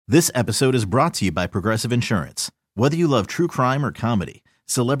This episode is brought to you by Progressive Insurance. Whether you love true crime or comedy,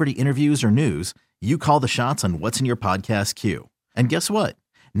 celebrity interviews or news, you call the shots on what's in your podcast queue. And guess what?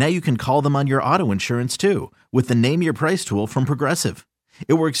 Now you can call them on your auto insurance too with the Name Your Price tool from Progressive.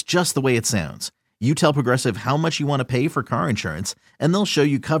 It works just the way it sounds. You tell Progressive how much you want to pay for car insurance, and they'll show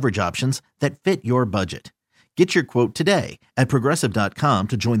you coverage options that fit your budget. Get your quote today at Progressive.com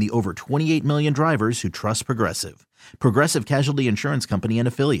to join the over 28 million drivers who trust Progressive. Progressive Casualty Insurance Company and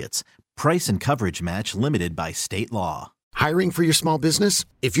Affiliates. Price and coverage match limited by state law. Hiring for your small business?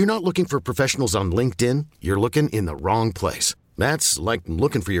 If you're not looking for professionals on LinkedIn, you're looking in the wrong place. That's like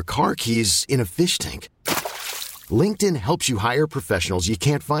looking for your car keys in a fish tank. LinkedIn helps you hire professionals you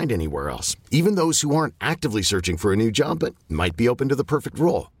can't find anywhere else, even those who aren't actively searching for a new job but might be open to the perfect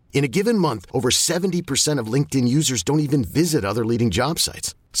role. In a given month, over 70% of LinkedIn users don't even visit other leading job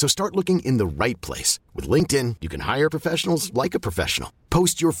sites. So start looking in the right place. With LinkedIn, you can hire professionals like a professional.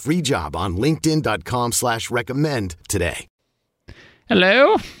 Post your free job on linkedin.com/recommend today.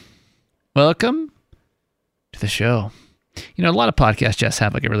 Hello. Welcome to the show. You know, a lot of podcasts just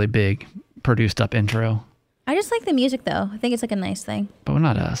have like a really big produced up intro. I just like the music though. I think it's like a nice thing. But we're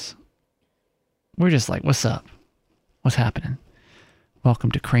not us. We're just like, what's up? What's happening?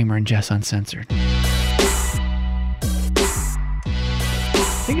 Welcome to Kramer and Jess Uncensored. I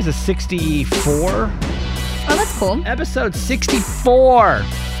think it's a 64. Oh, that's cool. Episode 64 of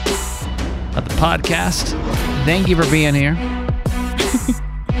the podcast. Thank you for being here.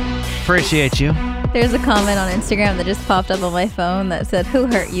 Appreciate you. There's a comment on Instagram that just popped up on my phone that said, "Who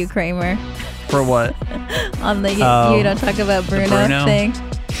hurt you, Kramer?" For what? On the you don't talk about Bruno thing.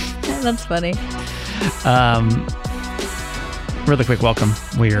 That's funny. Really quick welcome.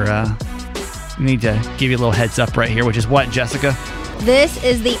 We're need to give you a little heads up right here, which is what, Jessica? This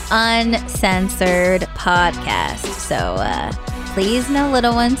is the Uncensored podcast. So please, no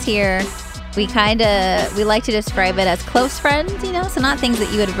little ones here. We like to describe it as close friends, you know? So not things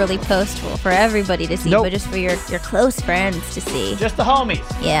that you would really post for everybody to see, but just for your close friends to see. Just the homies.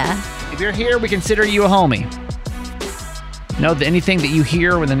 Yeah. If you're here, we consider you a homie. Know that anything that you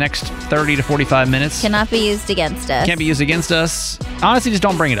hear in the next 30 to 45 minutes cannot be used against us. Can't be used against us. Honestly, just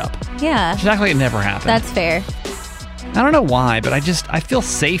don't bring it up. Yeah. Just act like it never happened. That's fair. I don't know why, but I feel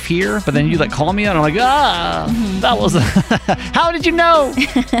safe here. But then you like call me out and I'm like, that was how did you know?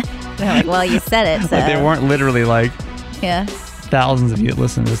 They're like, well, you said it. So. Like they weren't literally like thousands of you that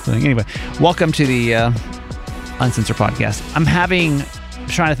listen to this thing. Anyway, welcome to the Uncensored podcast. I'm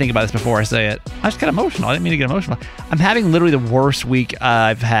trying to think about this before I say it. I just got emotional. I didn't mean to get emotional. I'm having literally the worst week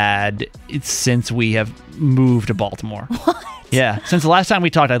I've had since we have moved to Baltimore. What? Yeah. Since the last time we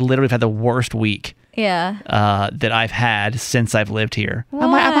talked, I literally have had the worst week. Yeah. That I've had since I've lived here. Why?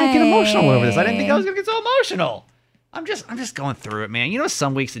 I might get emotional over this. I didn't think I was gonna get so emotional. I'm just going through it, man. You know,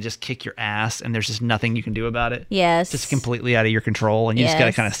 some weeks that just kick your ass and there's just nothing you can do about it. Yes. Just completely out of your control, and you just got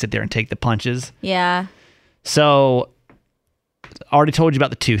to kind of sit there and take the punches. Yeah. So, I already told you about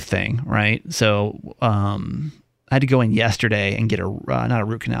the tooth thing, right? So, I had to go in yesterday and get not a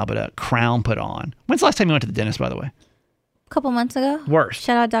root canal, but a crown put on. When's the last time you went to the dentist, by the way? A couple months ago. Worst.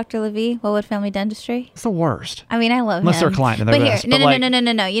 Shout out Dr. Levy, Wellwood Family Dentistry. It's the worst. I mean, I love Unless him. they're a client and they're but best. No.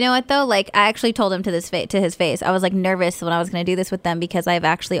 You know what though? Like, I actually told him to his face. I was like nervous when I was going to do this with them because I've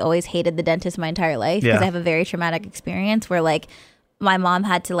actually always hated the dentist my entire life because I have a very traumatic experience where like my mom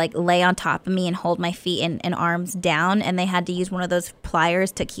had to like lay on top of me and hold my feet and arms down, and they had to use one of those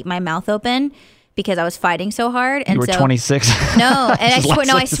pliers to keep my mouth open because I was fighting so hard. And you were 26. No, and I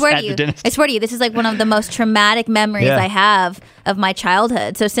swear to you, this is like one of the most traumatic memories I have of my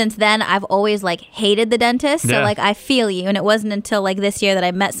childhood. So since then, I've always like hated the dentist. So like I feel you, and it wasn't until like this year that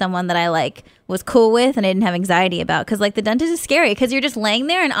I met someone that I like was cool with and I didn't have anxiety about, because like the dentist is scary because you're just laying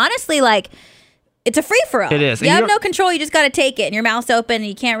there and honestly like it's a free-for-all. It is. You have no control. You just got to take it. And your mouth's open and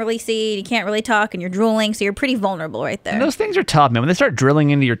you can't really see. You can't really talk and you're drooling. So you're pretty vulnerable right there. And those things are tough, man. When they start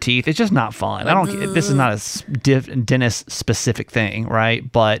drilling into your teeth, it's just not fun. This is not a dentist-specific thing,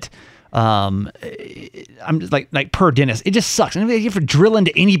 right? But I'm just like per dentist, it just sucks. And if you have to drill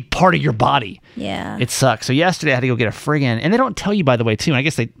into any part of your body, it sucks. So yesterday I had to go get a friggin', and they don't tell you, by the way, too. And I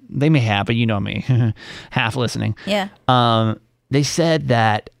guess they may have, but you know me, half listening. Yeah. They said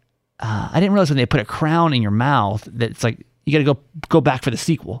that I didn't realize when they put a crown in your mouth that it's like you got to go back for the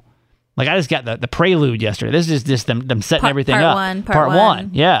sequel. Like I just got the prelude yesterday. This is just them setting everything up. Part one.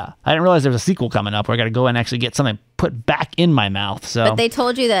 Yeah. I didn't realize there was a sequel coming up where I got to go and actually get something put back in my mouth. So, but they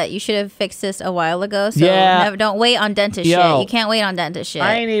told you that you should have fixed this a while ago. So don't wait on dentist shit. You can't wait on dentist shit.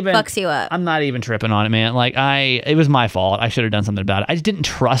 I ain't even fucks you up. I'm not even tripping on it, man. Like it was my fault. I should have done something about it. I just didn't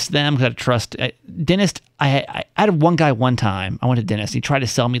trust them because I trust dentist. I had one guy one time. I went to dentist. He tried to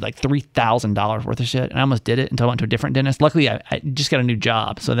sell me like $3,000 worth of shit, and I almost did it until I went to a different dentist. Luckily, I just got a new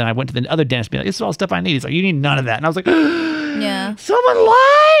job, so then I went to the other dentist. Be like, this is all stuff I need. He's like, you need none of that, and I was like, yeah, someone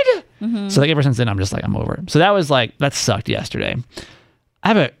lied. Mm-hmm. So like ever since then, I'm just like, I'm over it. So that sucked yesterday. I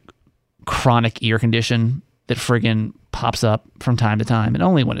have a chronic ear condition that friggin' pops up from time to time, and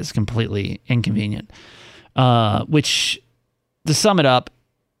only when it's completely inconvenient. Which, to sum it up,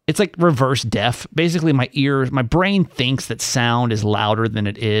 it's like reverse deaf. Basically, my brain thinks that sound is louder than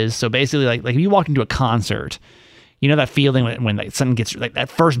it is. So basically, like if you walk into a concert, you know that feeling when like something gets like that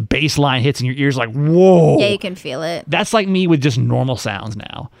first bass line hits in your ears, like whoa. Yeah, you can feel it. That's like me with just normal sounds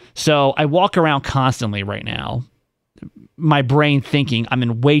now. So I walk around constantly right now, my brain thinking I'm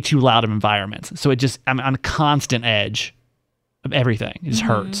in way too loud of environments. So I'm on a constant edge of everything. It just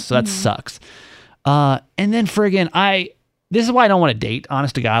hurts. So that sucks. And then friggin' this is why I don't want to date,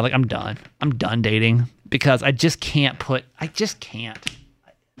 honest to God. Like I'm done. I'm done dating because I just can't.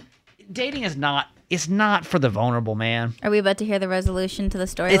 Dating is not. It's not for the vulnerable, man. Are we about to hear the resolution to the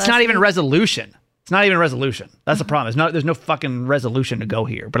story? It's not even a resolution. It's not even a resolution. That's the problem. There's no fucking resolution to go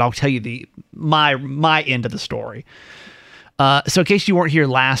here. But I'll tell you my end of the story. So in case you weren't here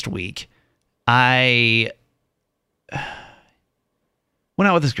last week, I went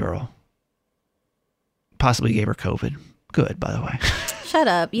out with this girl. Possibly gave her COVID. Good, by the way. Shut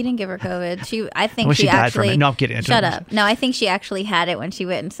up. You didn't give her COVID. I think she died actually... from it. No, I'm kidding. Shut up. No, I think she actually had it when she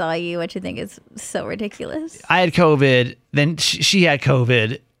went and saw you, which I think is so ridiculous. I had COVID. Then she had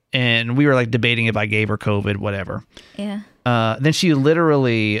COVID. And we were like debating if I gave her COVID, whatever. Yeah. Then she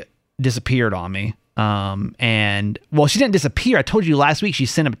literally disappeared on me. And well, she didn't disappear. I told you last week she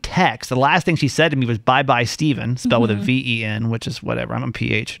sent a text. The last thing she said to me was "bye Steven," spelled with a V-E-N, which is whatever. I'm a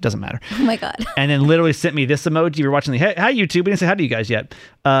PH. Doesn't matter. Oh my God. And then literally sent me this emoji. We were watching hi YouTube. We didn't say hi to you guys yet.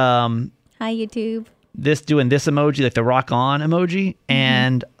 Hi YouTube. Doing this emoji, like the rock on emoji.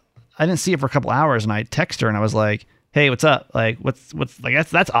 And I didn't see it for a couple hours, and I texted her and I was like, hey, what's up? Like, what's like,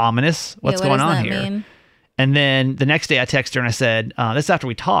 that's ominous. What's going on here? Mean? And then the next day I texted her and I said, this is after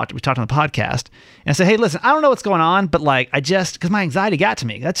we talked on the podcast. And I said, hey, listen, I don't know what's going on, but like, because my anxiety got to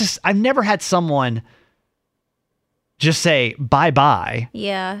me. I've never had someone just say bye.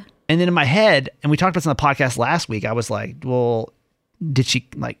 Yeah. And then in my head, and we talked about this on the podcast last week, I was like, well, did she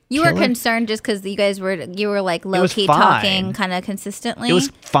like you were concerned just because you were like low key talking kind of consistently? It was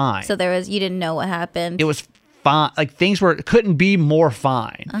fine. So you didn't know what happened. It was fine. Like things couldn't be more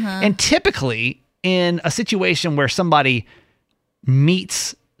fine. And typically in a situation where somebody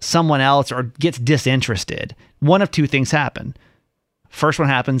meets someone else or gets disinterested, one of two things happen. First one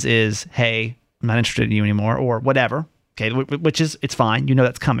happens is, hey, I'm not interested in you anymore, or whatever. Okay, which is, it's fine. You know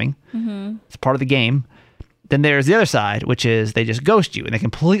that's coming. It's part of the game. Then there's the other side, which is they just ghost you and they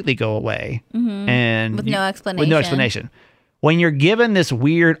completely go away. And with no explanation. When you're given this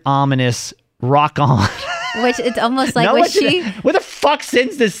weird, ominous rock on... Which it's almost like what the fuck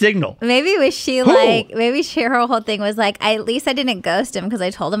sends this signal? Maybe her whole thing was like, at least I didn't ghost him because I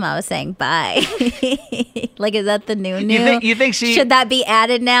told him I was saying bye. Like, is that the new? You think should that be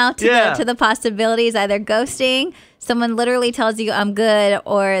added now to the possibilities? Either ghosting, someone literally tells you I'm good,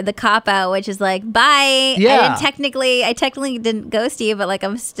 or the cop out, which is like bye. Yeah. I technically didn't ghost you, but like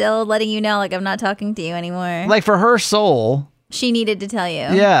I'm still letting you know like I'm not talking to you anymore. Like for her soul. She needed to tell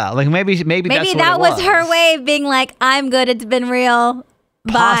you. Yeah, like maybe that's what that it was her way of being like, I'm good, it's been real.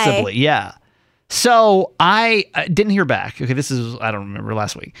 Bye. Possibly, yeah. So I didn't hear back. Okay, this is, I don't remember,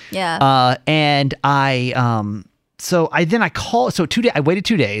 last week. Yeah. And I called, I waited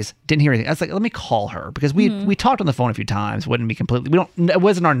 2 days, didn't hear anything. I was like, let me call her because we talked on the phone a few times. It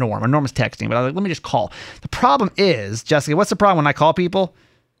wasn't our norm. Our norm is texting, but I was like, let me just call. The problem is, Jessica, what's the problem when I call people?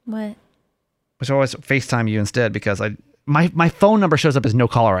 What? Which I always FaceTime you instead because my phone number shows up as no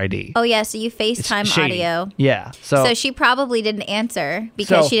caller ID. Oh, yeah. So you FaceTime audio. Yeah. So she probably didn't answer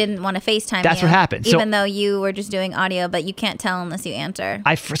because she didn't want to FaceTime That's you. What happened. Even though you were just doing audio, but you can't tell unless you answer.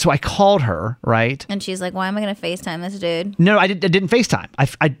 So I called her, right? And she's like, why am I going to FaceTime this dude? No, I didn't FaceTime.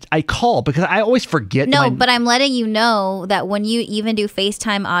 I called because I always forget. No, but I'm letting you know that when you even do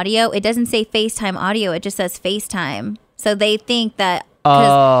FaceTime audio, it doesn't say FaceTime audio. It just says FaceTime. So they think that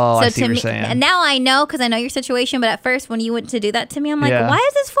I see what you're saying. And now I know because I know your situation. But at first, when you went to do that to me, I'm like, why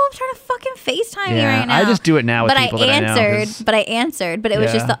is this fool trying to fucking FaceTime me right now? I just do it now with people that I know. But I answered. But it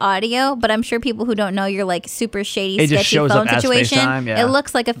was just the audio. But I'm sure people who don't know your like super shady, sketchy phone situation, it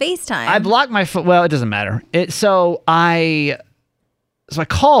looks like a FaceTime. I blocked my phone. Well, it doesn't matter. So I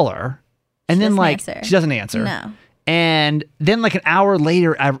call her, and then like she doesn't answer. No. And then like an hour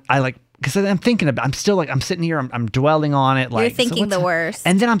later, I like. Because I'm thinking about, I'm still like, I'm sitting here, I'm dwelling on it. Like, you're thinking the worst.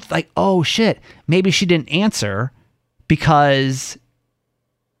 And then I'm like, oh shit, maybe she didn't answer because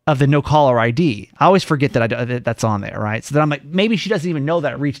of the no caller ID. I always forget that that's on there, right? So then I'm like, maybe she doesn't even know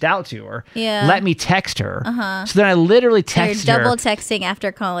that I reached out to her. Yeah. Let me text her. So then I literally texted her. You're double texting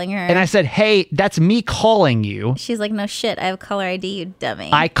after calling her. And I said, hey, that's me calling you. She's like, no shit, I have caller ID, you dummy.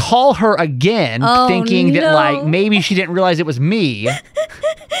 I call her again, thinking that like maybe she didn't realize it was me.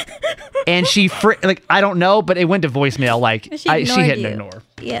 And she, I don't know, but it went to voicemail. Like, she hit an ignore.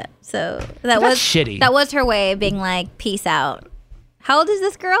 Yeah, so that was shitty. That was her way of being like, peace out. How old is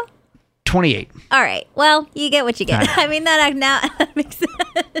this girl? 28. All right. Well, you get what you get. I mean, that makes sense.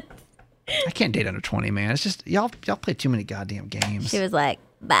 I can't date under 20, man. It's just, y'all play too many goddamn games. She was like,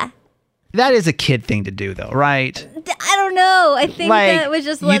 bye. That is a kid thing to do, though, right? I don't know. I think like, that was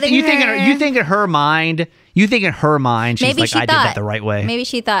just letting her... You think in her mind, she's maybe like, I did that the right way. Maybe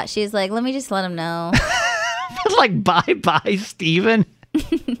she thought, she's like, let me just let him know. Like, bye-bye, Steven.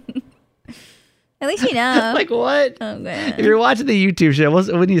 At least you know. Like, what? Oh, man. If you're watching the YouTube show,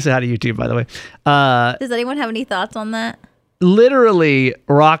 when do you say hi to YouTube, by the way? Does anyone have any thoughts on that? Literally,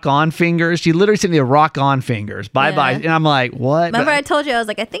 rock on fingers. She literally sent me a rock on fingers. Bye-bye. And I'm like, what? Remember I told you, I was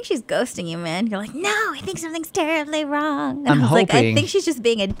like, I think she's ghosting you, man. You're like, no, I think something's terribly wrong. And I'm I was hoping. like, I think she's just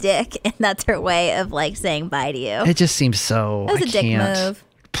being a dick, and that's her way of, like, saying bye to you. It just seems so... That was a dick move.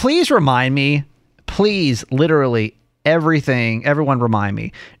 Please remind me. Please, literally, everyone remind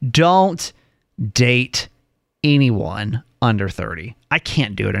me. Don't date anyone under 30. I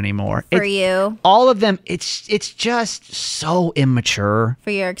can't do it anymore. For you. All of them, it's just so immature.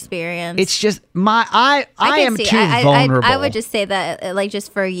 For your experience. It's just I am too vulnerable. I would just say that, like,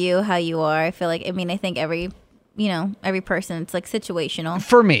 just for you, how you are. I feel like, I think every person, it's like situational.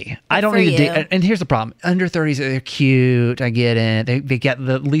 For me, I don't need to date. And here's the problem. Under 30s, they're cute. I get it. They get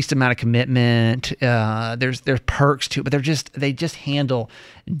the least amount of commitment. There's perks to it, but they just handle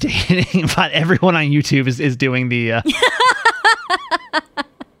dating. But everyone on YouTube is doing the...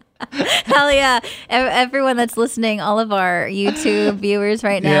 Hell yeah. Everyone that's listening, all of our YouTube viewers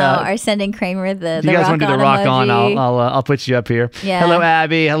right now are sending Kramer the rock on. You guys want to do the rock on? I'll put you up here. Yeah. Hello,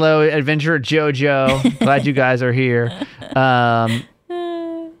 Abby. Hello, Adventurer Jojo. Glad you guys are here.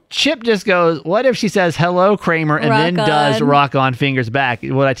 Chip just goes, what if she says hello, Kramer, and then does rock on fingers back?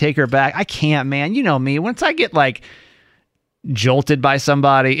 Would I take her back? I can't, man. You know me. Once I get like jolted by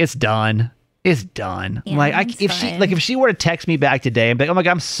somebody, it's done. It's done. Yeah, like if she were to text me back today and be like, oh my God,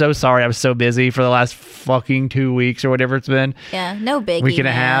 I'm so sorry, I was so busy for the last fucking 2 weeks or whatever it's been. Yeah, no biggie. Week and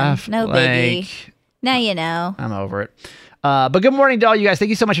a half. No biggie. Now you know. I'm over it. But good morning to all you guys. Thank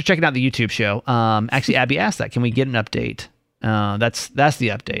you so much for checking out the YouTube show. Actually, Abby asked that. Can we get an update? That's the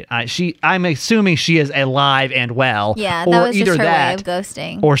update. I'm assuming she is alive and well. Yeah, that was just her way of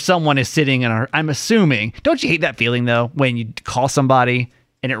ghosting. Or someone is sitting in her. I'm assuming. Don't you hate that feeling though when you call somebody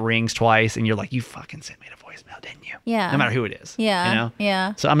and it rings twice and you're like, you fucking sent me a voicemail, didn't you? Yeah. No matter who it is. Yeah. You know?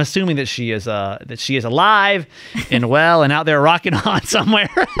 Yeah. So I'm assuming that she is alive and well and out there rocking on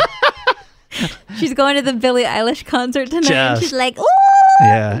somewhere. She's going to the Billie Eilish concert tonight. And she's like, ooh.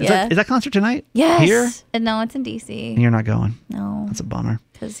 Yeah. Is that concert tonight? Yes. Here? No, it's in DC. And you're not going? No. That's a bummer.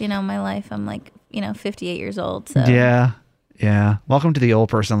 Because, my life, I'm like, 58 years old. So. Yeah. Yeah. Welcome to the old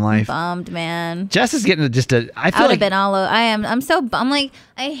person life. I'm bummed, man. Jess is getting I would have been all over. I'm so bummed. I'm like,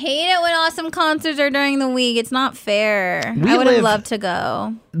 I hate it when awesome concerts are during the week. It's not fair. I would have loved to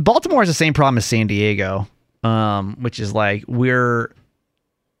go. Baltimore has the same problem as San Diego, which is like we're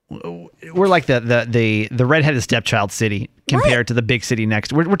like the redheaded stepchild city compared to the big city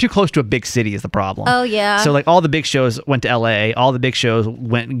next. We're too close to a big city is the problem. Oh yeah. So like all the big shows went to LA. All the big shows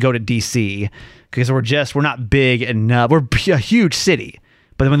go to DC because we're not big enough. We're a huge city.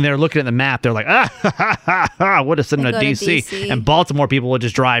 But when they're looking at the map, they're like, what is sitting in DC? And Baltimore people will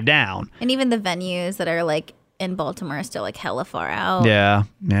just drive down. And even the venues that are like in Baltimore are still like hella far out. Yeah.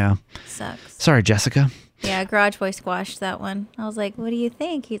 Sucks. Sorry, Jessica. Yeah, Garage Boy squashed that one. I was like, what do you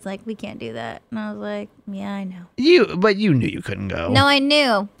think? He's like, we can't do that. And I was like, yeah, I know. But you knew you couldn't go. No, I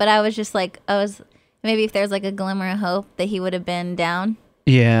knew. But I was just like, maybe if there's like a glimmer of hope that he would have been down.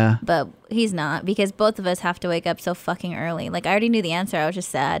 Yeah. But he's not because both of us have to wake up so fucking early. Like, I already knew the answer. I was just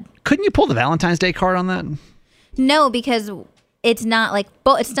sad. Couldn't you pull the Valentine's Day card on that? No, because it's not like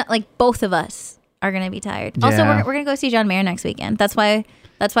both of us are going to be tired. Yeah. Also, we're going to go see John Mayer next weekend. That's why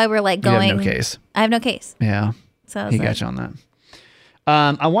we're like going. You have no case. I have no case. Yeah. So he got you on that.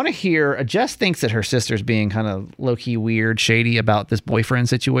 I want to hear, Jess thinks that her sister's being kind of low-key weird, shady about this boyfriend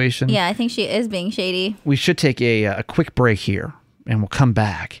situation. Yeah, I think she is being shady. We should take a quick break here, and we'll come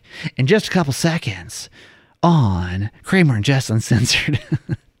back in just a couple seconds on Kramer and Jess Uncensored.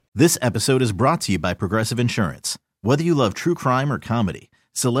 This episode is brought to you by Progressive Insurance. Whether you love true crime or comedy,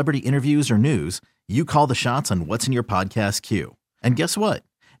 celebrity interviews or news, you call the shots on what's in your podcast queue. And guess what?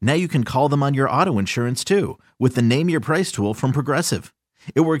 Now you can call them on your auto insurance too with the Name Your Price tool from Progressive.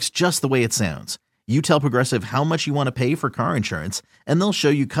 It works just the way it sounds. You tell Progressive how much you want to pay for car insurance, and they'll show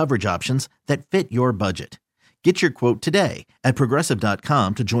you coverage options that fit your budget. Get your quote today at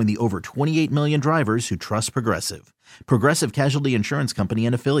Progressive.com to join the over 28 million drivers who trust Progressive. Progressive Casualty Insurance Company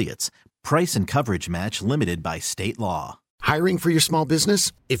and Affiliates. Price and coverage match limited by state law. Hiring for your small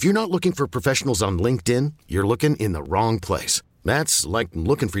business? If you're not looking for professionals on LinkedIn, you're looking in the wrong place. That's like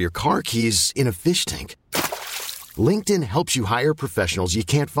looking for your car keys in a fish tank. LinkedIn helps you hire professionals you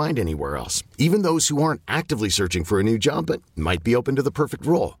can't find anywhere else, even those who aren't actively searching for a new job but might be open to the perfect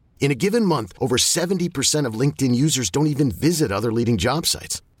role. In a given month, over 70% of LinkedIn users don't even visit other leading job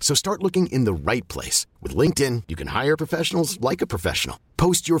sites. So start looking in the right place. With LinkedIn, you can hire professionals like a professional.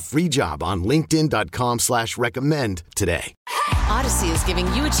 Post your free job on linkedin.com/recommend today. Odyssey is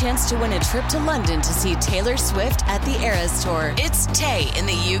giving you a chance to win a trip to London to see Taylor Swift at the Eras Tour. It's Tay in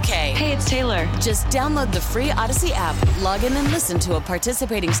the UK. Hey, it's Taylor. Just download the free Odyssey app, log in and listen to a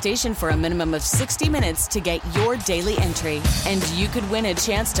participating station for a minimum of 60 minutes to get your daily entry. And you could win a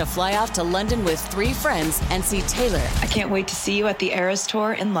chance to fly off to London with 3 friends and see Taylor. I can't wait to see you at the Eras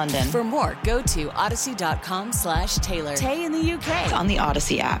Tour in London. For more, go to odyssey.com/Taylor. Tay in the UK. It's on the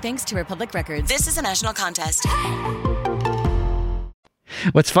Odyssey app. Thanks to Republic Records. This is a national contest.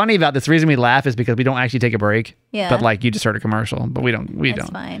 What's funny about this, the reason we laugh is because we don't actually take a break. Yeah. But like you just heard a commercial, but we don't.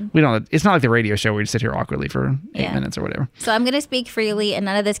 Fine. We don't. It's not like the radio show where we just sit here awkwardly for 8 minutes or whatever. So I'm going to speak freely, and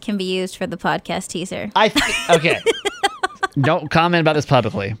none of this can be used for the podcast teaser. Okay. Don't comment about this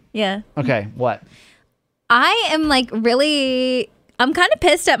publicly. Yeah. Okay. What? I am I'm kind of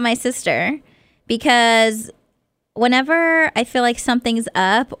pissed at my sister because whenever I feel like something's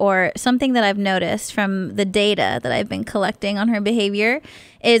up or something that I've noticed from the data that I've been collecting on her behavior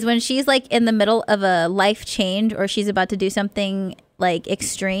is when she's like in the middle of a life change or she's about to do something like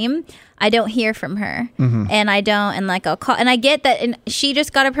extreme, I don't hear from her. And I'll call, and I get that, and she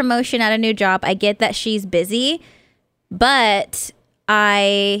just got a promotion at a new job. I get that she's busy, but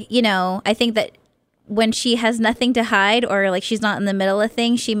I think that when she has nothing to hide or like she's not in the middle of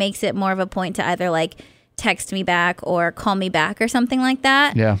things, she makes it more of a point to either like text me back or call me back or something like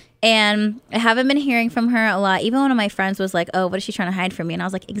that. Yeah. And I haven't been hearing from her a lot. Even one of my friends was like, oh, what is she trying to hide from me? And I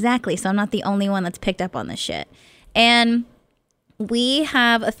was like, exactly. So I'm not the only one that's picked up on this shit. And we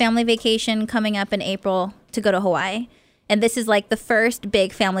have a family vacation coming up in April to go to Hawaii. And this is like the first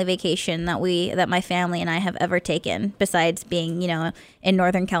big family vacation that my family and I have ever taken, besides being, in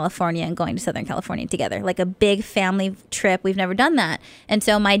Northern California and going to Southern California together. Like a big family trip. We've never done that. And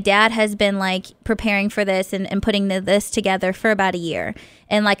so my dad has been like preparing for this and putting this together for about a year.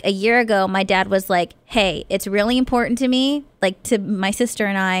 And like a year ago, my dad was like, hey, it's really important to me, like to my sister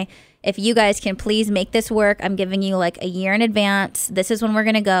and I, if you guys can please make this work, I'm giving you like a year in advance. This is when we're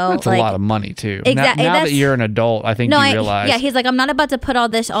going to go. That's a lot of money too. Exactly. Now that you're an adult, I think you realize. Yeah, he's like, I'm not about to put all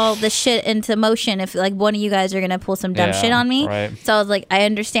this shit into motion if like one of you guys are going to pull some dumb shit on me. Right. So I was like, I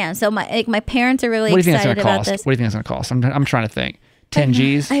understand. So my parents are really excited about this. What do you think it's going to cost? I'm trying to think. 10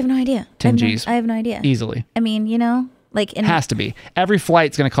 G's? I have no idea. 10 G's. I have no idea. Easily. I mean, has to be. Every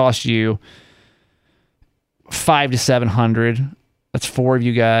flight's going to cost you $500 to $700. That's 4 of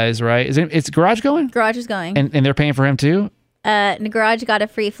you guys, right? It's Garage going? Garage is going, and they're paying for him too. The Garage got a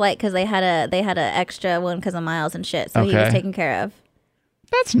free flight because they had a extra one because of miles and shit, so he was taken care of.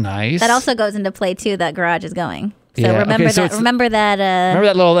 That's nice. That also goes into play too. That Garage is going. So yeah. remember that. Remember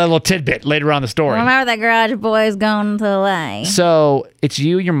that little tidbit later on in the story. Remember that Garage boy's going to Hawaii. So it's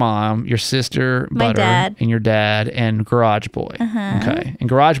you, your mom, your sister, my dad, and your dad, and Garage Boy. Okay, and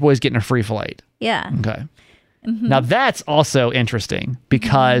Garage Boy's getting a free flight. Yeah. Okay. Now that's also interesting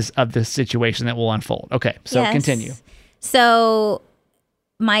because of the situation that will unfold. Okay, so continue. So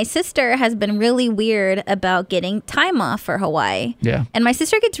my sister has been really weird about getting time off for Hawaii. Yeah. And my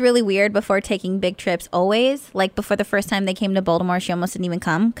sister gets really weird before taking big trips always. Like before the first time they came to Baltimore, she almost didn't even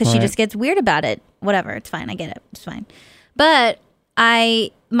come because she just gets weird about it. Whatever, it's fine. I get it. It's fine. But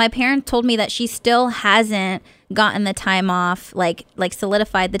my parents told me that she still hasn't gotten the time off, like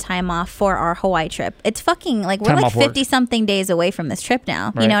solidified the time off for our Hawaii trip. It's fucking like we're like 50 something days away from this trip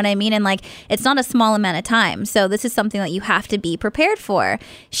now. Right. You know what I mean? And like it's not a small amount of time. So this is something that you have to be prepared for.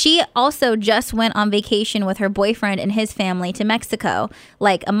 She also just went on vacation with her boyfriend and his family to Mexico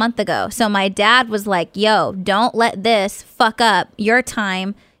like a month ago. So my dad was like, yo, don't let this fuck up your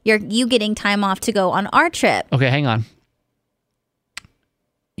time. You getting time off to go on our trip. Okay, hang on.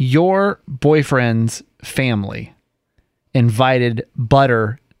 Your boyfriend's family invited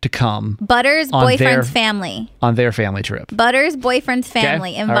Butter to come. Butter's boyfriend's family. On their family trip. Butter's boyfriend's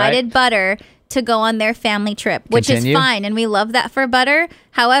family invited Butter to go on their family trip, which is fine. And we love that for Butter.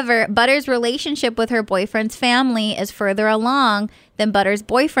 However, Butter's relationship with her boyfriend's family is further along than Butter's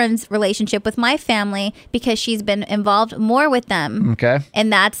boyfriend's relationship with my family because she's been involved more with them. Okay.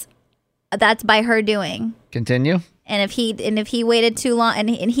 And that's by her doing. Continue. And if he waited too long, and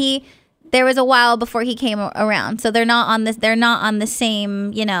there was a while before he came around, so they're not on the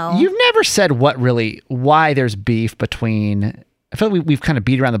same, you know. You've never said why there's beef between. I feel like we've kind of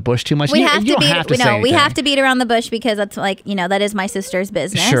beat around the bush too much. We have to beat around the bush because that's like, you know, that is my sister's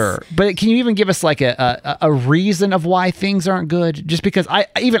business. Sure, but can you even give us like a reason of why things aren't good? Just because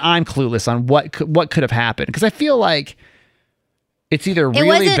I'm clueless on what could have happened, because I feel like. It's either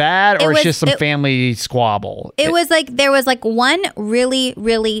really bad or it's just some family squabble. It was like there was like one really,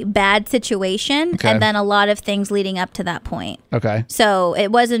 really bad situation and then a lot of things leading up to that point. Okay. So it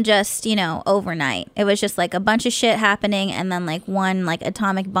wasn't just, you know, overnight. It was just like a bunch of shit happening and then like one like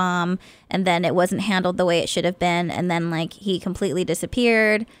atomic bomb and then it wasn't handled the way it should have been. And then like he completely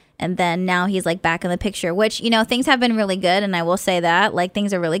disappeared. And then now he's like back in the picture, which, you know, things have been really good. And I will say that like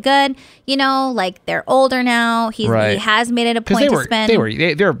things are really good. You know, like they're older now. He has made it a point to spend.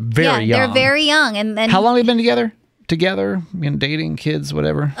 They're very young. They're very young. And then how long have they been together? Dating, kids,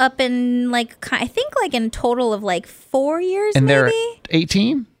 whatever. Up in like, I think like in total of like 4 years. And maybe? They're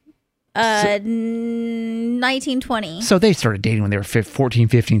 18? 19, 20. So they started dating when they were 14,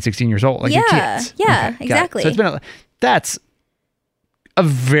 15, 16 years old. Like your kids. Yeah, okay, exactly. So it's been that's a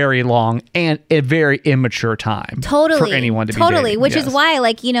very long and a very immature time for anyone to be dating. Which is why,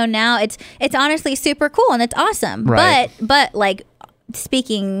 like, you know, now it's honestly super cool and it's awesome. Right. But like just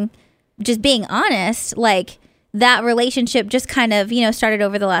being honest, like that relationship just kind of, you know, started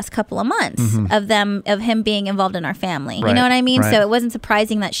over the last couple of months of him being involved in our family. You know what I mean? Right. So it wasn't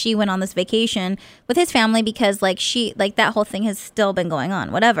surprising that she went on this vacation with his family because like that whole thing has still been going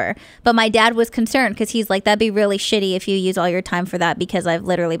on, whatever. But my dad was concerned because he's like, that'd be really shitty if you use all your time for that because I've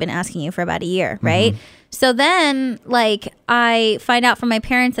literally been asking you for about a year. Right. So then, like, I find out from my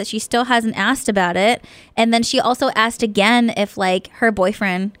parents that she still hasn't asked about it. And then she also asked again if, like, her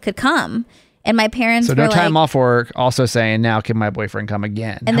boyfriend could come. And my parents were like... So no time off work, also saying, now can my boyfriend come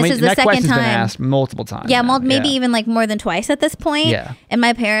again? And this is the second time. That question's been asked multiple times. Yeah, maybe even like more than twice at this point. Yeah. And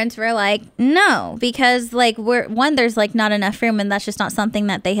my parents were like, no, because like there's like not enough room and that's just not something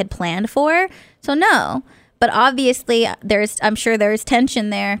that they had planned for. So no. But obviously I'm sure there's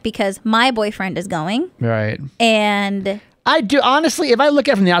tension there because my boyfriend is going. Right. And... I do, honestly, if I look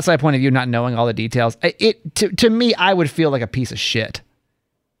at it from the outside point of view, not knowing all the details, to me, I would feel like a piece of shit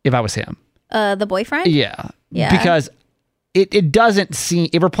if I was him. The boyfriend? Yeah. Because it doesn't seem,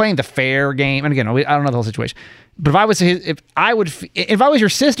 if we're playing the fair game, and again, I don't know the whole situation, but if I was your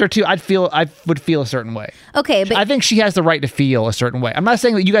sister too, I would feel a certain way. Okay, but I think she has the right to feel a certain way. I'm not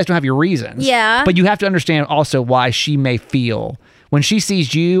saying that you guys don't have your reasons. Yeah. But you have to understand also why she may feel when she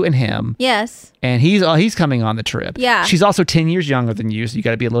sees you and him. Yes. And he's coming on the trip. Yeah. She's also 10 years younger than you, so you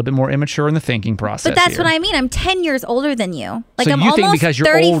got to be a little bit more immature in the thinking process. But that's what I mean. I'm 10 years older than you. Like, so I'm you think almost because you're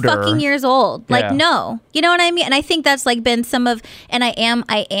 30 older, fucking years old. Like, yeah. no. You know what I mean? And I think that's like been some of, and I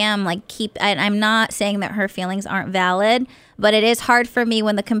am like I'm not saying that her feelings aren't valid, but it is hard for me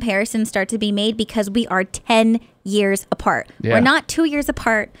when the comparisons start to be made because we are 10 years apart. Yeah. We're not 2 years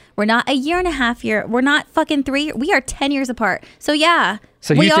apart. We're not a year and a half year. We're not fucking 3. We are 10 years apart. So yeah.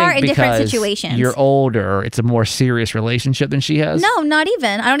 So we you are think in different because situations. You're older, it's a more serious relationship than she has? No, not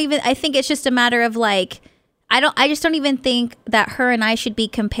even. I think it's just a matter of like, I just don't even think that her and I should be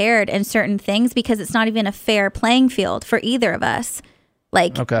compared in certain things because it's not even a fair playing field for either of us.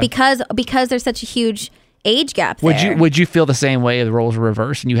 Like, because there's such a huge age gap there. Would you feel the same way if the roles were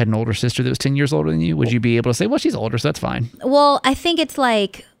reversed and you had an older sister that was 10 years older than you? Would you be able to say, well, she's older, so that's fine? Well, I think it's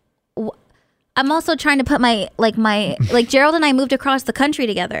like, I'm also trying to put my Gerald and I moved across the country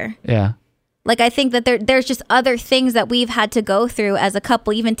together. Yeah. Like, I think that there's just other things that we've had to go through as a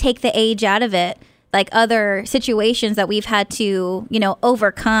couple, even take the age out of it, like other situations that we've had to, you know,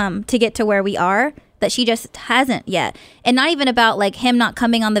 overcome to get to where we are that she just hasn't yet. And not even about like him not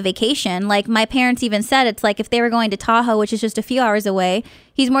coming on the vacation. Like my parents even said, it's like if they were going to Tahoe, which is just a few hours away,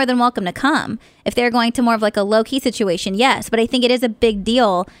 he's more than welcome to come. If they're going to more of like a low key situation, yes. But I think it is a big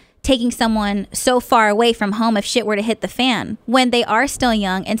deal taking someone so far away from home if shit were to hit the fan when they are still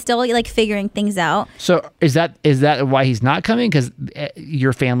young and still like figuring things out. So is that why he's not coming? Because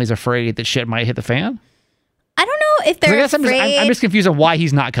your family's afraid that shit might hit the fan? I don't know if they're afraid. I'm just confused on why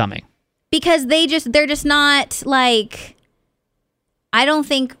he's not coming. Because they're just not like, I don't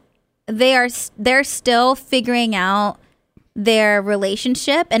think they're still figuring out their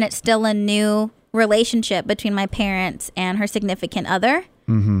relationship, and it's still a new relationship between my parents and her significant other.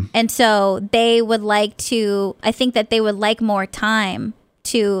 Mm-hmm. And so they would like to, I think that they would like more time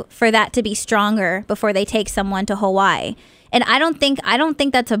for that to be stronger before they take someone to Hawaii. And I don't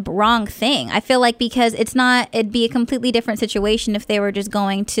think that's a wrong thing. I feel like because it'd be a completely different situation if they were just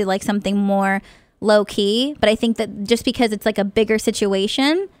going to like something more low key. But I think that just because it's like a bigger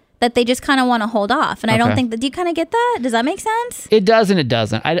situation, that they just kind of want to hold off. And I don't think that, do you kind of get that? Does that make sense? It does and it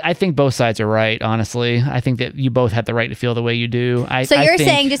doesn't. I think both sides are right, honestly. I think that you both have the right to feel the way you do. So you're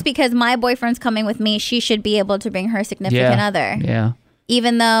saying just because my boyfriend's coming with me, she should be able to bring her significant other. Yeah.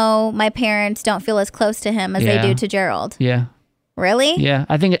 Even though my parents don't feel as close to him as they do to Gerald. Yeah. Really? Yeah.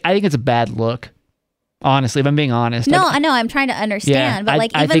 I think it's a bad look. Honestly, if I'm being honest. No, I know. I'm trying to understand. But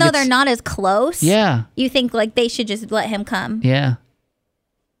like, even though they're not as close, you think like they should just let him come. Yeah.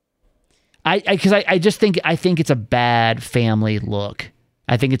 I think it's a bad family look.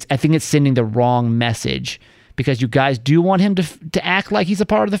 I think it's sending the wrong message. Because you guys do want him to act like he's a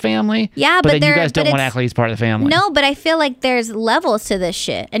part of the family. Yeah, but then you guys don't want to act like he's part of the family. No, but I feel like there's levels to this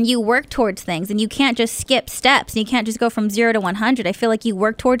shit. And you work towards things. And you can't just skip steps. And you can't just go from 0 to 100. I feel like you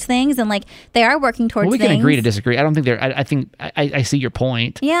work towards things. And like they are working towards things. We can agree to disagree. I don't think I think I see your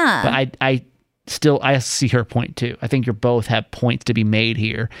point. Yeah. But I see her point too. I think you both have points to be made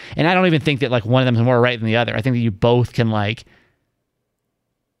here. And I don't even think that like one of them is more right than the other. I think that you both can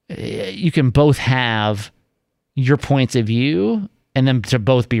both have your points of view and them to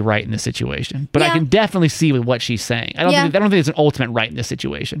both be right in this situation. But I can definitely see with what she's saying. I don't think it's an ultimate right in this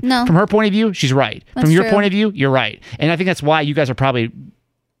situation. No. From her point of view, she's right. From your point of view, you're right. And I think that's why you guys are probably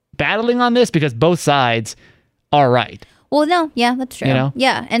battling on this, because both sides are right. Well, no, yeah, that's true. You know?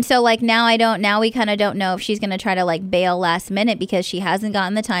 Yeah. And so like now we kind of don't know if she's going to try to like bail last minute because she hasn't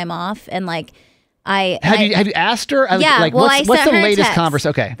gotten the time off. And like, have you asked her? Yeah. Like, well, what's the latest conversation?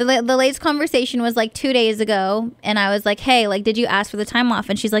 Okay. The latest conversation was like 2 days ago, and I was like, "Hey, like, did you ask for the time off?"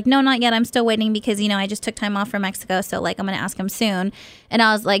 And she's like, "No, not yet. I'm still waiting because I just took time off from Mexico, so like I'm gonna ask him soon." And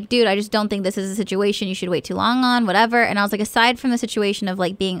I was like, "Dude, I just don't think this is a situation you should wait too long on, whatever." And I was like, aside from the situation of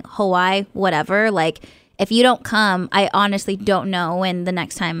like being Hawaii, whatever, like. If you don't come, I honestly don't know when the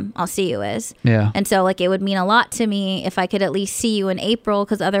next time I'll see you is. Yeah. And so, like, it would mean a lot to me if I could at least see you in April,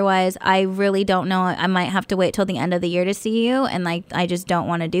 because otherwise I really don't know. I might have to wait till the end of the year to see you. And, like, I just don't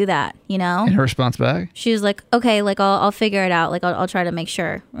want to do that, And her response back? She was like, okay, like, I'll figure it out. Like, I'll try to make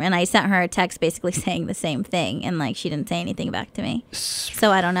sure. And I sent her a text basically saying the same thing. And, like, she didn't say anything back to me.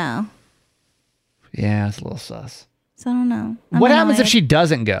 So I don't know. Yeah, it's a little sus. So I don't know. What happens if she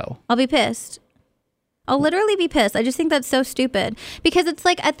doesn't go? I'll be pissed. I'll literally be pissed. I just think that's so stupid. Because it's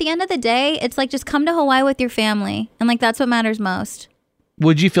like, at the end of the day, it's like, just come to Hawaii with your family. And like, that's what matters most.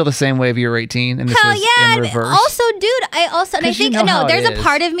 Would you feel the same way if you were 18 and this Hell was yeah. in reverse? Also, dude, and I think, there's a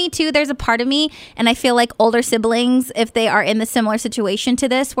part of me too. There's a part of me, and I feel like older siblings, if they are in the similar situation to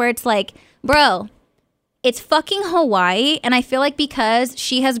this, where it's like, bro, it's fucking Hawaii. And I feel like because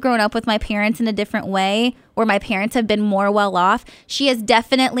she has grown up with my parents in a different way, where my parents have been more well off, she has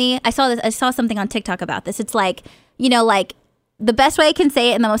definitely, I saw something on TikTok about this. It's like, like the best way I can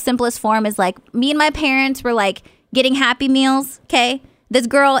say it in the most simplest form is like, me and my parents were like getting Happy Meals. Okay. This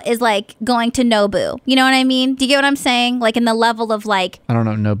girl is like going to Nobu. You know what I mean? Do you get what I'm saying? Like in the level of like, I don't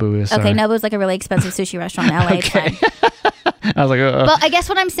know what Nobu is. Sorry. Okay. Nobu is like a really expensive sushi restaurant in LA. Okay. I was like, But I guess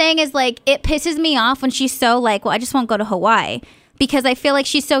what I'm saying is like, it pisses me off when she's so like, well, I just won't go to Hawaii. Because I feel like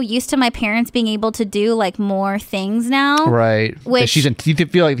she's so used to my parents being able to do like more things now. Right. Which you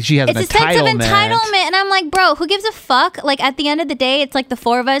feel like she has an entitlement. It's a sense of entitlement. And I'm like, bro, who gives a fuck? Like at the end of the day, it's like the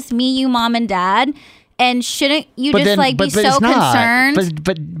four of us, me, you, mom, and dad. And shouldn't you be so concerned?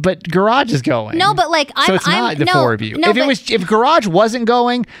 But Garage is going. No, but like so it's not the four of you. No, if Garage wasn't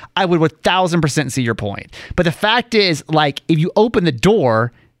going, I would 1,000% see your point. But the fact is, like, if you open the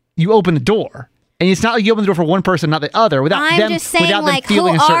door, you open the door. And it's not like you open the door for one person, not the other, without I'm them, just saying, without like, them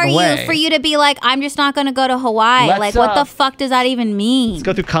feeling who a certain are you way. for you to be like, I'm just not going to go to Hawaii? Let's, what the fuck does that even mean? Let's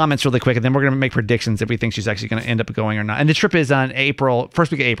go through comments really quick, and then we're going to make predictions if we think she's actually going to end up going or not. And the trip is on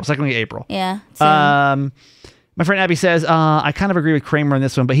first week of April, second week of April. Yeah. My friend Abby says, I kind of agree with Kramer on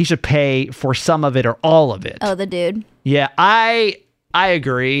this one, but he should pay for some of it or all of it. Oh, the dude. Yeah, I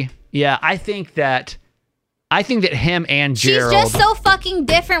agree. Yeah, I think that him and Gerald... She's just so fucking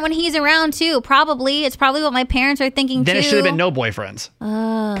different when he's around, too. Probably. It's probably what my parents are thinking, then too. Then it should have been no boyfriends.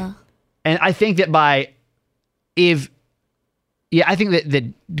 And I think that I think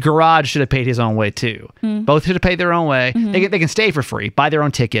that Garage should have paid his own way, too. Both should have paid their own way. They can stay for free, buy their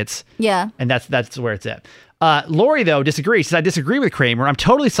own tickets. Yeah. And that's where it's at. Lori, though, disagrees. Says, I disagree with Kramer. I'm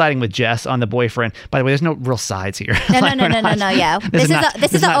totally siding with Jess on the boyfriend. By the way, there's no real sides here. No. Yeah,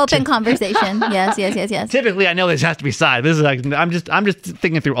 this is an open conversation. Yes. Typically, I know this has to be sides. This is like I'm just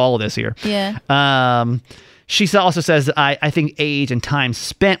thinking through all of this here. Yeah. She also says, I think age and time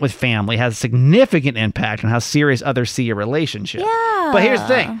spent with family has a significant impact on how serious others see a relationship. Yeah. But here's the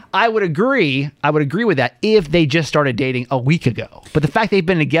thing. I would agree with that if they just started dating a week ago. But the fact they've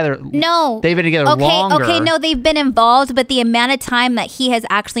been together... No. They've been together longer. Okay, no, they've been involved, but the amount of time that he has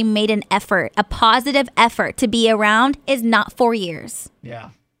actually made an effort, a positive effort to be around is not 4 years. Yeah.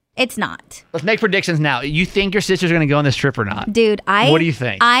 It's not. Let's make predictions now. You think your sister's going to go on this trip or not? Dude, what do you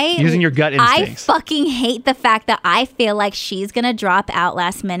think? Using your gut instincts. I fucking hate the fact that I feel like she's going to drop out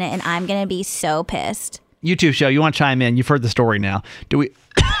last minute and I'm going to be so pissed. YouTube show, you want to chime in? You've heard the story now. Do we?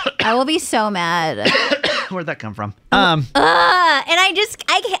 I will be so mad. Where'd that come from? And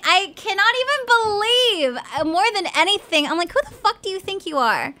I cannot even believe, more than anything, I'm like, who the fuck do you think you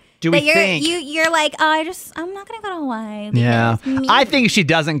are? You're like, I'm not gonna go to Hawaii. Yeah, I think if she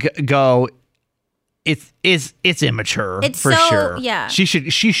doesn't go, it's immature. It's for so, sure. Yeah, she should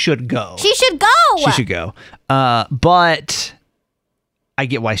go. She should go. She should go. But I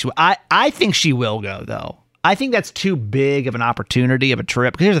get why I think she will go though. I think that's too big of an opportunity of a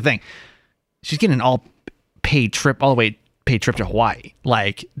trip. Because here's the thing, she's getting an all the way paid trip to Hawaii.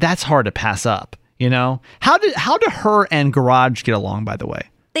 Like that's hard to pass up. You know how do her and Garage get along? By the way.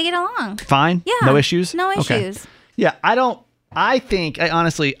 They get along. Fine? Yeah. No issues? No issues. Okay. Yeah, I think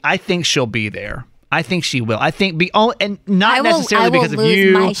she'll be there. I think she will. I think not necessarily because of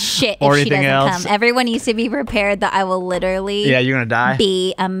you my shit or if she anything doesn't else. Come. Everyone needs to be prepared that I will literally you're gonna die.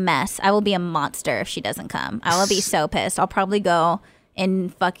 Be a mess. I will be a monster if she doesn't come. I will be so pissed. I'll probably go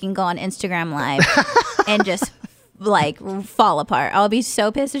and fucking go on Instagram Live and just like fall apart. I'll be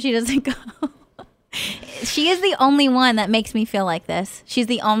so pissed if she doesn't go. She is the only one that makes me feel like this. She's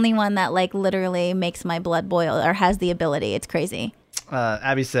the only one that like literally makes my blood boil or has the ability. It's crazy.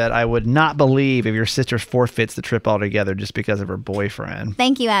 Abby said, I would not believe if your sister forfeits the trip altogether just because of her boyfriend.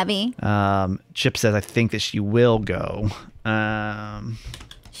 Thank you, Abby. Chip says, I think that she will go.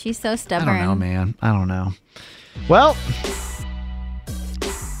 She's so stubborn. I don't know, man. I don't know. Well,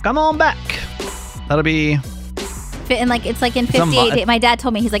 come on back. That'll be... And like it's like in 58 days. My dad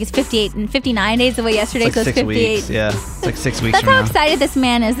told me he's like it's 58 and 59 days away yesterday, it's like so it's 58. Weeks. Yeah, it's like 6 weeks. That's from how now. Excited this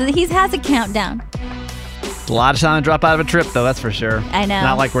man is. He has a countdown. A lot of time to drop out of a trip, though. That's for sure. I know.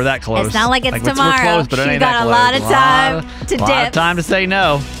 Not like we're that close. It's not like it's tomorrow. We're close, but it She's ain't got that a close. lot of time to dip. A lot of time to say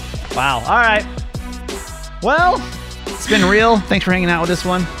no. Wow. All right. Well, it's been real. Thanks for hanging out with this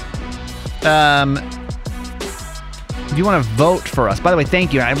one. If you want to vote for us, by the way,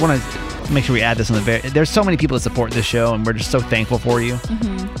 thank you. I want to make sure we add this in the there's so many people that support this show and we're just so thankful for you.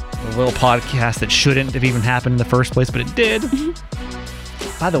 A little podcast that shouldn't have even happened in the first place, but it did.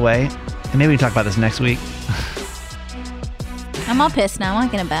 By the way, and maybe we can talk about this next week. I'm all pissed now. I'm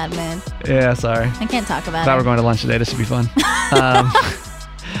like in a bad mood. Yeah, sorry. I can't talk about I thought it. we're going to lunch today. This should be fun.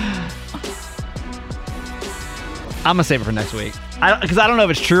 I'm going to save it for next week. Because I don't know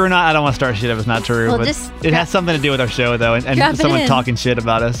if it's true or not. I don't want to start shit if it's not true. Well, but it has something to do with our show, though, and someone talking shit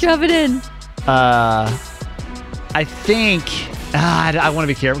about us. Drop it in. I think... I want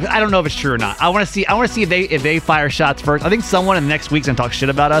to be careful. I don't know if it's true or not. I want to see if they fire shots first. I think someone in the next week's going to talk shit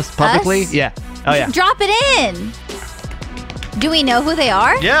about us publicly. Us? Yeah. Oh, yeah. Drop it in. Do we know who they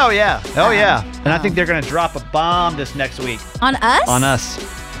are? Yeah, oh, yeah. Oh, yeah. And I think they're going to drop a bomb this next week. On us? On us.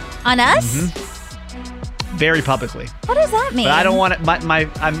 On us? Mm-hmm. Very publicly. What does that mean? But I don't want it.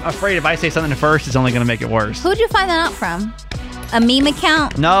 I'm afraid if I say something first, it's only going to make it worse. Who'd you find that out from? A meme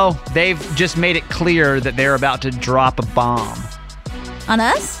account? No, they've just made it clear that they're about to drop a bomb. On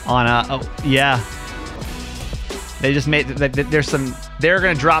us? Yeah. They just made they're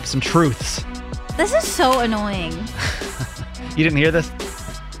going to drop some truths. This is so annoying. You didn't hear this?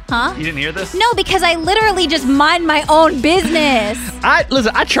 Huh? You didn't hear this? No, because I literally just mind my own business. I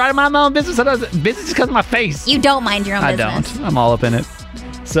try to mind my own business. Sometimes business is because of my face. You don't mind your own business. I don't. I'm all up in it.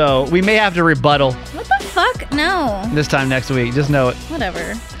 So we may have to rebuttal. What the fuck? No. This time next week. Just know it.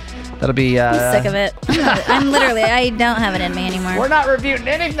 Whatever. That'll be... I'm sick of it. I'm literally... I don't have it in me anymore. We're not reviewing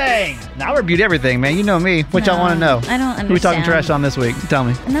anything. I reviewed everything, man. You know me. What y'all want to know? I don't understand. Who we talking trash on this week? Tell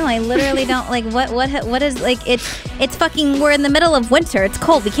me. No, I literally don't... Like, what is... Like, it's fucking... We're in the middle of winter. It's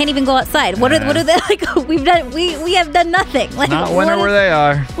cold. We can't even go outside. What are they... Like, we have done nothing. Like, not winter where they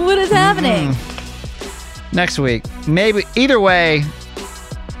are. What is happening? Next week. Maybe... Either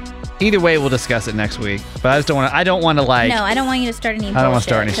way, we'll discuss it next week. But I just don't want to. I don't want to like. No, I don't want you to start any bullshit. I don't want to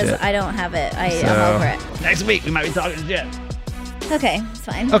start any shit. I don't have it. I'm over it. Next week we might be talking shit. Okay, it's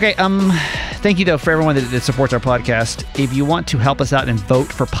fine. Okay. Thank you though for everyone that supports our podcast. If you want to help us out and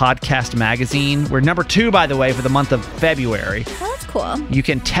vote for Podcast Magazine, we're number 2 by the way for the month of February. Well, that's cool. You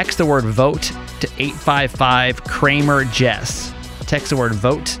can text the word vote to 855 Kramer Jess. Text the word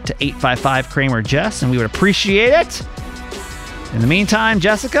vote to 855 Kramer Jess, and we would appreciate it. In the meantime,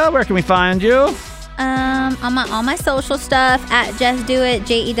 Jessica, where can we find you? On all my social stuff at Just Do It,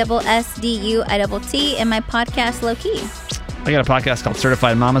 JESSDUITT, and my podcast Low Key. I got a podcast called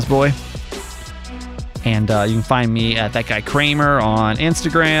Certified Mama's Boy, and you can find me at That Guy Kramer on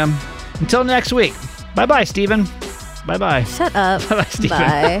Instagram. Until next week, bye bye, Steven. Bye bye. Shut up. Bye bye, Steven.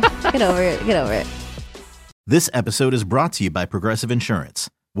 Bye. Get over it. Get over it. This episode is brought to you by Progressive Insurance.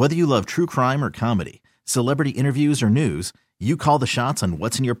 Whether you love true crime or comedy, celebrity interviews or news, you call the shots on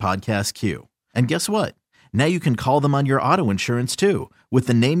what's in your podcast queue. And guess what? Now you can call them on your auto insurance too with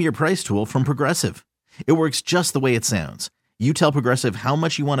the Name Your Price tool from Progressive. It works just the way it sounds. You tell Progressive how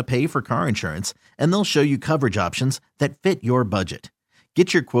much you want to pay for car insurance, and they'll show you coverage options that fit your budget.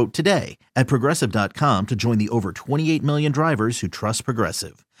 Get your quote today at Progressive.com to join the over 28 million drivers who trust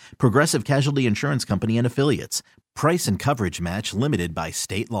Progressive. Progressive Casualty Insurance Company and Affiliates. Price and coverage match limited by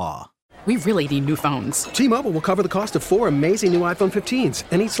state law. We really need new phones. T-Mobile will cover the cost of 4 amazing new iPhone 15s,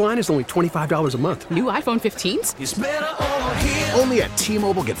 and each line is only $25 a month. New iPhone 15s? It's better over here. Only at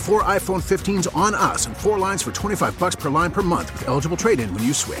T-Mobile, get 4 iPhone 15s on us and 4 lines for $25 per line per month with eligible trade-in when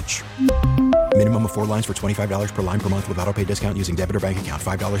you switch. Minimum of 4 lines for $25 per line per month with autopay discount using debit or bank account.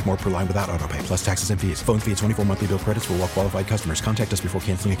 $5 more per line without autopay, plus taxes and fees. Phone fee at 24 monthly bill credits for well-qualified customers. Contact us before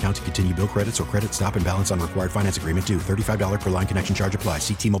canceling account to continue bill credits or credit stop and balance on required finance agreement due. $35 per line connection charge applies.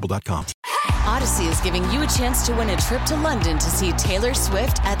 See T-Mobile.com. Odyssey is giving you a chance to win a trip to London to see Taylor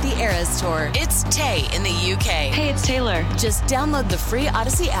Swift at the Eras Tour. It's Tay in the UK. Hey, it's Taylor. Just download the free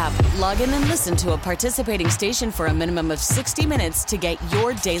Odyssey app, log in and listen to a participating station for a minimum of 60 minutes to get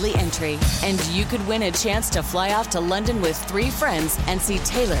your daily entry. And you could win a chance to fly off to London with 3 friends and see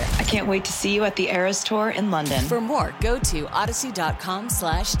Taylor. I can't wait to see you at the Eras Tour in London. For more, go to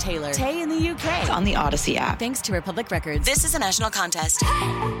odyssey.com/Taylor. Tay in the UK. It's on the Odyssey app. Thanks to Republic Records. This is a national contest.